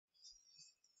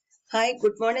Hi,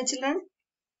 good morning children.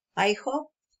 I hope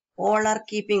all are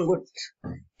keeping good.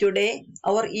 Today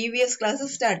our EVS class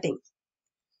is starting.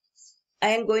 I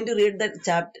am going to read the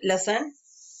chapter lesson.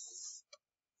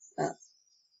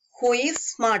 Who is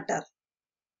smarter?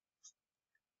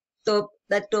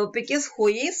 The topic is who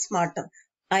is smarter.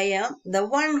 I am the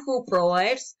one who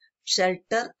provides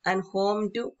shelter and home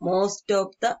to most of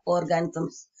the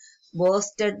organisms,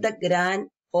 boasted the grand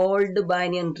old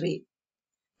banyan tree.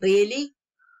 Really?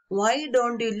 Why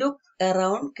don't you look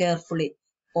around carefully?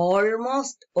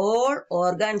 Almost all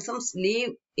organisms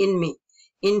live in me.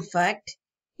 In fact,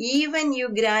 even you,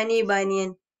 Granny Banyan,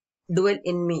 dwell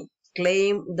in me.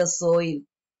 Claim the soil.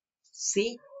 See,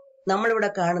 നമ്മളിവിടെ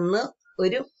കാണുന്ന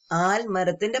ഒരു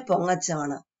ആൽമരത്തിന്റെ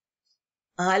പൊങ്ങച്ചമാണ്.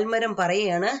 ആൽമരം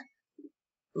പറയാണ്,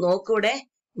 നോക്കൂടെ,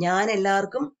 ഞാൻ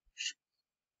എല്ലാവർക്കും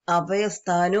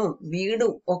അഭയസ്ഥാനവും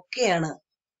വീടും ഒക്കെയാണ്.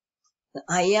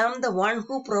 I am the one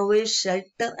who provides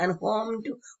shelter and home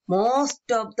to most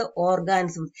of the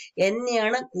organisms.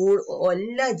 എന്നെയാണ്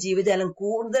എല്ലാ ജീവജാലങ്ങളും,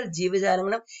 കൂടുതൽ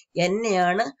ജീവജാലങ്ങളും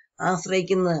എന്നെയാണ്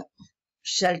ആശ്രയിക്കുന്നത്.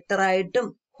 ഷെൽട്ടറായിട്ടും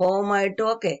ഹോമായിട്ടും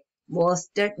ഒക്കെ.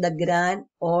 ബോസ്റ്റഡ് the grand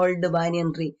old banyan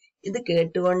tree. ഇത്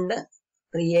കേട്ടുകൊണ്ട്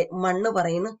മണ്ണ്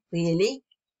പറയുന്നു, really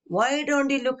why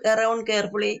don't you look around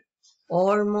carefully?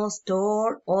 Almost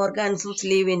all organisms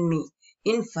live in me.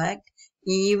 In fact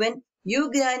even U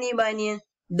granny banyan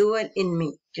dual in me.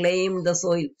 Claim the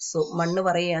soil. So മണ്ണ്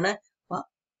പറയാണ്,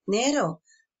 നേരോ,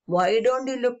 why don't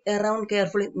you look around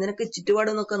carefully? നിനക്ക്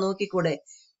ചുറ്റുപാടൊന്നൊക്കെ നോക്കിക്കൂടെ?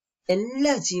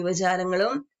 എല്ലാ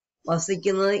ജീവജാലങ്ങളും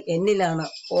വസിക്കുന്നത് എന്നിലാണ്.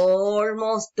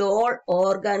 Almost all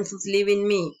organisms live in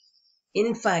me. In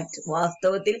fact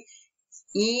വാസ്തവത്തിൽ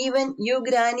even U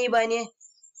granny banyan,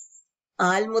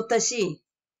 ആൽമുത്തശ്ശി,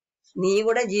 നീ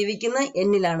കൂടെ ജീവിക്കുന്നത്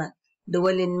എന്നിലാണ്.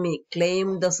 Dual in me.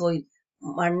 Claim the soil.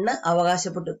 മണ്ണ്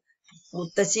അവകാശപ്പെട്ടു.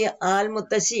 മുത്തശ്ശി,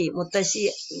 മുത്തശ്ശി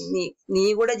നീ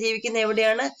കൂടെ ജീവിക്കുന്ന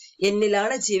എവിടെയാണ്?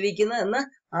 എന്നിലാണ് ജീവിക്കുന്നത് എന്ന്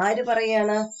ആര്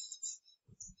പറയാണ്?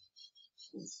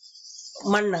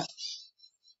 മണ്ണ്.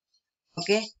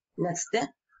 Okay, next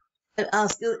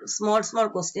ask you small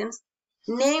questions.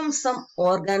 Name some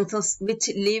organisms which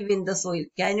live in the soil.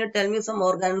 Can you tell me some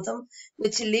organisms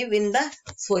which live in the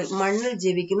soil? മണ്ണിൽ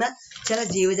ജീവിക്കുന്ന ചില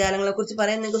ജീവജാലങ്ങളെ കുറിച്ച്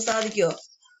പറയാൻ നിങ്ങൾക്ക് സാധിക്കുമോ?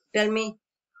 Tell me.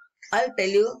 I'll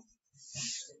tell you.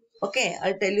 Okay,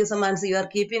 I'll tell you some answer. You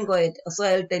are keeping quiet, so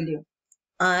I'll tell you.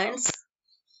 Ants,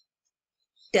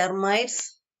 termites,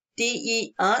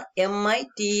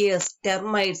 T-E-R-M-I-T-E-S,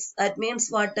 termites. That means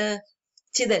what?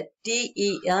 Chidal,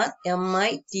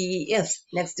 T-E-R-M-I-T-E-S.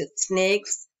 Next,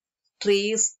 snakes,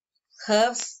 trees,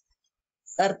 herbs,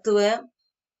 earthworm,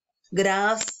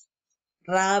 grass,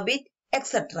 rabbit,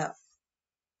 etc.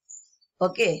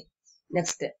 Okay,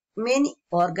 next. Many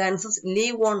organisms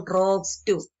live on rocks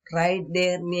to write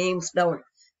their names down.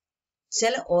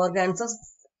 ചില organisms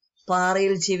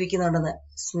പാറയിൽ ജീവിക്കുന്നുണ്ടെന്ന്.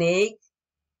 Snake,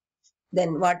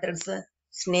 then what else?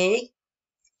 Snake,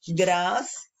 grass.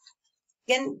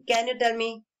 Can you tell me?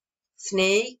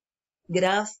 Snake,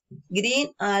 grass, green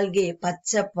algae,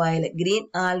 പച്ചപ്പായൽ, green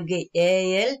algae,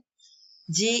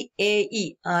 A-L-G-A-E,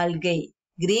 algae,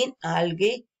 green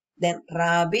algae, then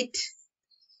rabbit,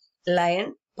 lion.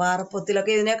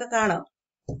 പാറപ്പൊത്തിലൊക്കെ ഇതിനെയൊക്കെ കാണാം.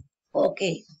 Okay,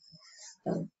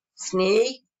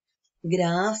 snake,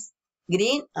 grass,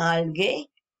 green algae,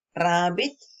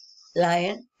 rabbit,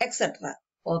 lion, etcetera.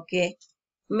 Okay,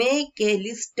 make A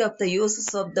list of the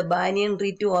uses of the banyan tree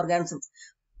to organisms.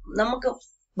 നമുക്ക്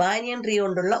banyan tree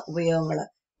കൊണ്ടുള്ള ഉപയോഗങ്ങള്.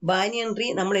 Banyan tree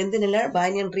നമ്മൾ എന്തിനെല്ലാം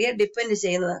banyan ട്രീയെ depend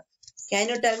ചെയ്യുന്നത്? Can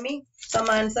you tell me some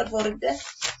answer for it?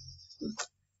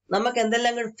 നമുക്ക്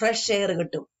എന്തെല്ലാം fresh air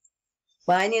കിട്ടും.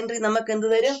 Banyan tree നമുക്ക് എന്ത്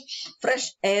തരും?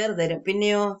 ഫ്രഷ് എയർ തരും.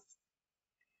 പിന്നെയോ,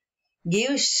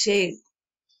 give shade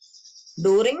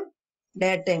during day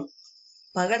time,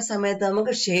 പകൽ സമയത്ത്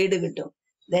നമുക്ക് ഷെയ്ഡ് കിട്ടും.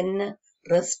 Then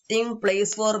resting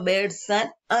place for birds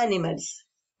and animals.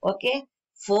 Okay,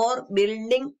 for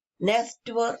building nest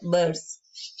four birds.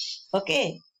 Okay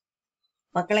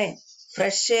മക്കളെ,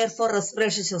 ഫ്രഷ് എയർ ഫോർ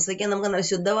റെസ്പിറേഷൻ, ശ്വസിക്കാൻ നമുക്ക് നല്ല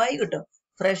ശുദ്ധമായി കിട്ടും.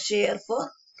 Fresh air four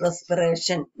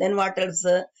respiration. Then what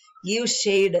else? Give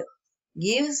shade,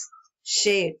 gives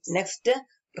shade. Next,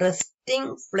 resting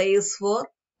place for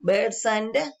birds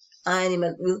and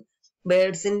animals.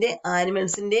 ബേർഡ്സിന്റെ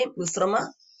ആനിമൽസിന്റെയും വിശ്രമ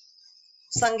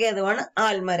സങ്കേതമാണ്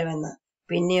ആൽമരം എന്ന്.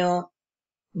 പിന്നെയോ,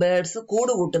 birds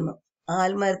കൂട് കൂട്ടുന്നു.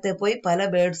 ആൽമരത്തെ പോയി പല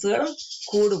ബേർഡ്സുകളും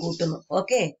കൂട് കൂട്ടുന്നു.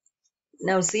 Okay,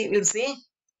 now we'll see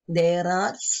there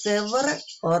are several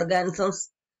organisms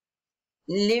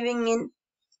living in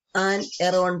and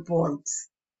around ponds.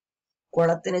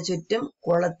 കുളത്തിന് ചുറ്റും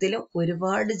കുളത്തിലും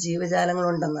ഒരുപാട്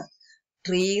ജീവജാലങ്ങളുണ്ടെന്ന്.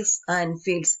 Trees and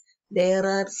fields. There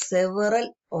are several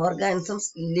organisms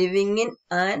living in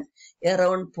and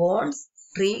around ponds,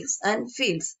 trees and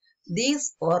fields. These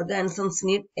organisms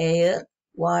need air,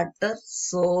 water,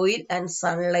 soil and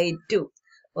sunlight too.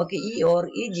 Okay,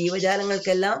 ഈ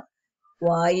ജീവജാലങ്ങൾക്കെല്ലാം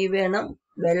വായു വേണം,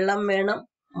 വെള്ളം വേണം,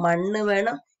 മണ്ണ്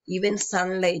വേണം, even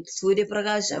sunlight,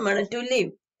 സൂര്യപ്രകാശം വേണം to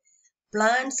live.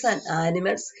 Plants and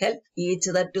animals help each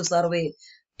other to survive.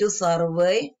 To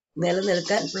survive,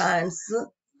 നിലനിൽക്കാൻ പ്ലാന്റ്സ്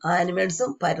ആനിമൽസും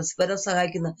പരസ്പരം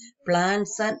സഹായിക്കുന്നു.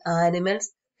 Plants and animals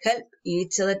help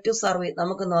each other to survive.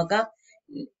 നമുക്ക് നോക്കാം.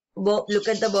 Look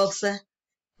at the box.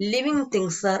 Living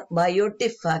things are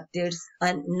biotic factors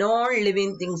and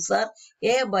non-living things are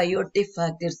abiotic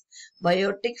factors.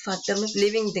 Biotic factor means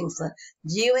living things.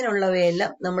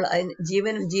 ജീവനുള്ളവയെല്ലാം നമ്മൾ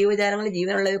ജീവജാലങ്ങൾ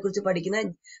ജീവനുള്ളവയെ കുറിച്ച്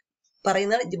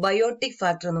പറയുന്നത് biotic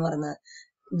factor എന്ന് പറയുന്നത്.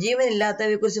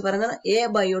 ജീവനില്ലാത്തവയെ കുറിച്ച് പറയുന്നത്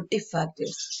abiotic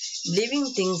factors. Living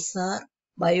things are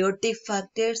biotic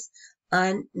factors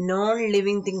and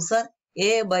non-living things are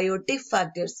abiotic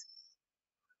factors.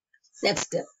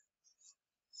 Next.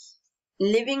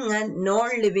 Living and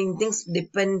non-living things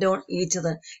depend on each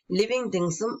other. Living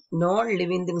thingsum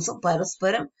non-living thingsum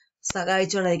പരസ്പരം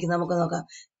സഹായിച്ചുകൊണ്ടിരിക്കും. നമുക്ക് നോക്കാം.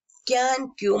 Can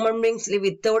human beings live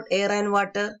without air and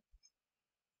water?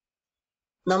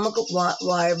 നമുക്ക്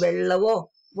വെള്ളവോ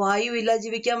വായു ഇല്ല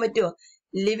ജീവിക്കാൻ പറ്റുമോ?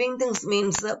 Living things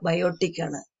means biotic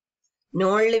ആണ്.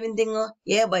 Non living തിങ്ങോ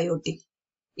abiotic.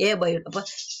 അപ്പൊ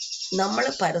നമ്മൾ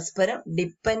പരസ്പരം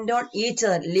depend on each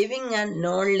other. Living and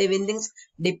non living things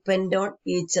depend on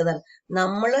each other.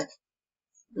 നമ്മള്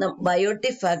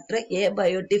ബയോട്ടിക് ഫാക്ടർ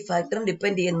abiotic ഫാക്ടറും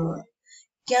ഡിപ്പെൻഡ് ചെയ്യുന്നു.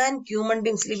 Can human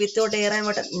beings live without air and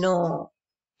water? No.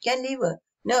 Can live?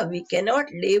 No, we cannot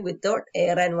live without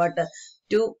air and water.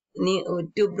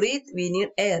 To breathe we need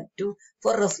air.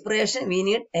 For respiration we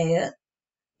need air.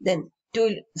 Then to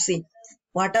see.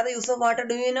 What are the use of water?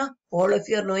 Do you know? All of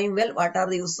you are knowing well what are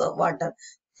the use of water.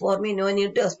 For me, no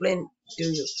need to explain to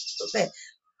you. Okay.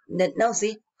 Then now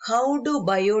see, how do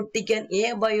biotic and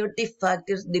abiotic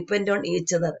factors depend on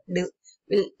each other?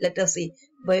 Let us see.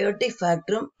 Biotic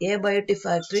factor abiotic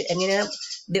factor എങ്ങനെയാണ്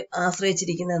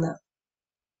ആശ്രയിച്ചിരിക്കുന്നതെന്ന്.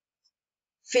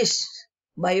 Fish.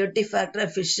 Biotic factor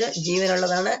fish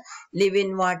ജീവനുള്ളതാണ്. Live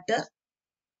in water.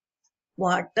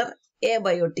 Water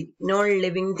abiotic,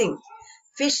 non-living thing.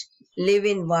 Fish live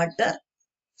in water.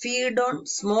 Feed on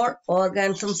small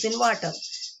organisms in water.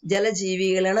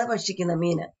 ജലജീവികളാണ് ഭക്ഷിക്കുന്ന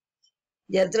മീന്.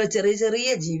 ജലത്തിലെ ചെറിയ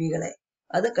ചെറിയ ജീവികളെ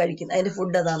അത് കഴിക്കുന്നു. അതിന്റെ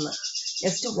food അതാണ്.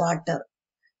 Next water.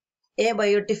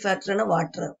 abiotic ഫാക്ടർ ആണ്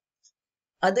വാട്ടർ.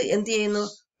 അത് എന്ത് ചെയ്യുന്നു?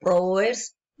 Provides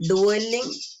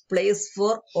dwelling place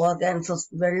for organisms.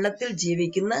 വെള്ളത്തിൽ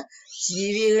ജീവിക്കുന്ന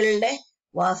ജീവികളുടെ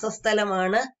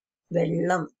വാസസ്ഥലമാണ്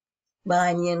വെള്ളം.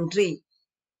 Banyan tree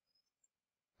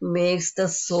makes the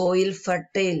soil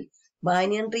fertile.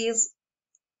 Banyan tree is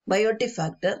biotic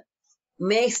factor.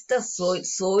 Makes the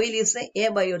soil is a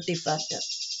abiotic factor.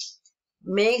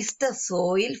 Makes the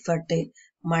soil fertile.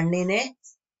 മണ്ണിനെ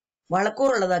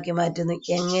വളക്കൂറുള്ളതാക്കി മാറ്റുന്നു.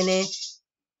 എങ്ങനെ?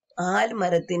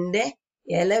 ആൽമരത്തിന്റെ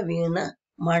ഇല വീണ്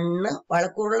മണ്ണ്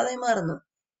വളക്കൂറുള്ളതായി മാറുന്നു.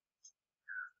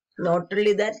 Not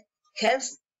only that, helps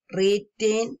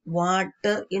retain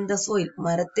water in the soil.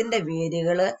 മരത്തിന്റെ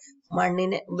വേരുകള്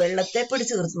മണ്ണിനെ വെള്ളത്തെ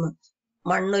പിടിച്ചു നിർത്തുന്നു.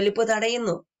 മണ്ണൊലിപ്പ്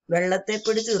തടയുന്നു, വെള്ളത്തെ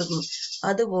പിടിച്ചു നിർത്തുന്നു.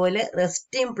 അതുപോലെ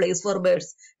resting place for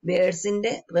birds.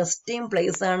 ബേർഡ്സിന്റെ resting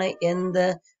place ആണ് എന്ത്?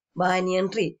 Banyan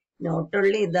tree. Not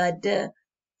only that,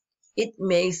 it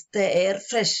makes the air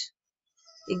fresh.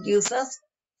 It gives us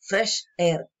fresh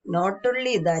air. Not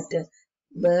only that,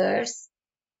 birds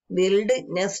build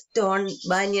nest on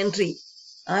banyan tree,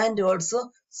 and also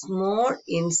small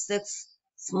insects,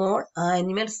 small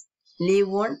animals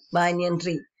live on banyan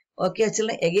tree. Okay,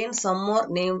 actually, again some more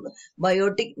name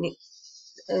biotic.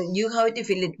 You have to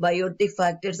fill it. Biotic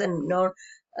factors and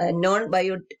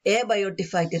abiotic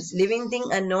factors. Living thing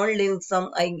and non-living. Some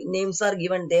names are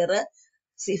given there.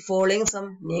 See, following some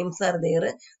names are there.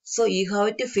 So you have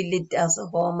to fill it as a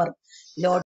homework.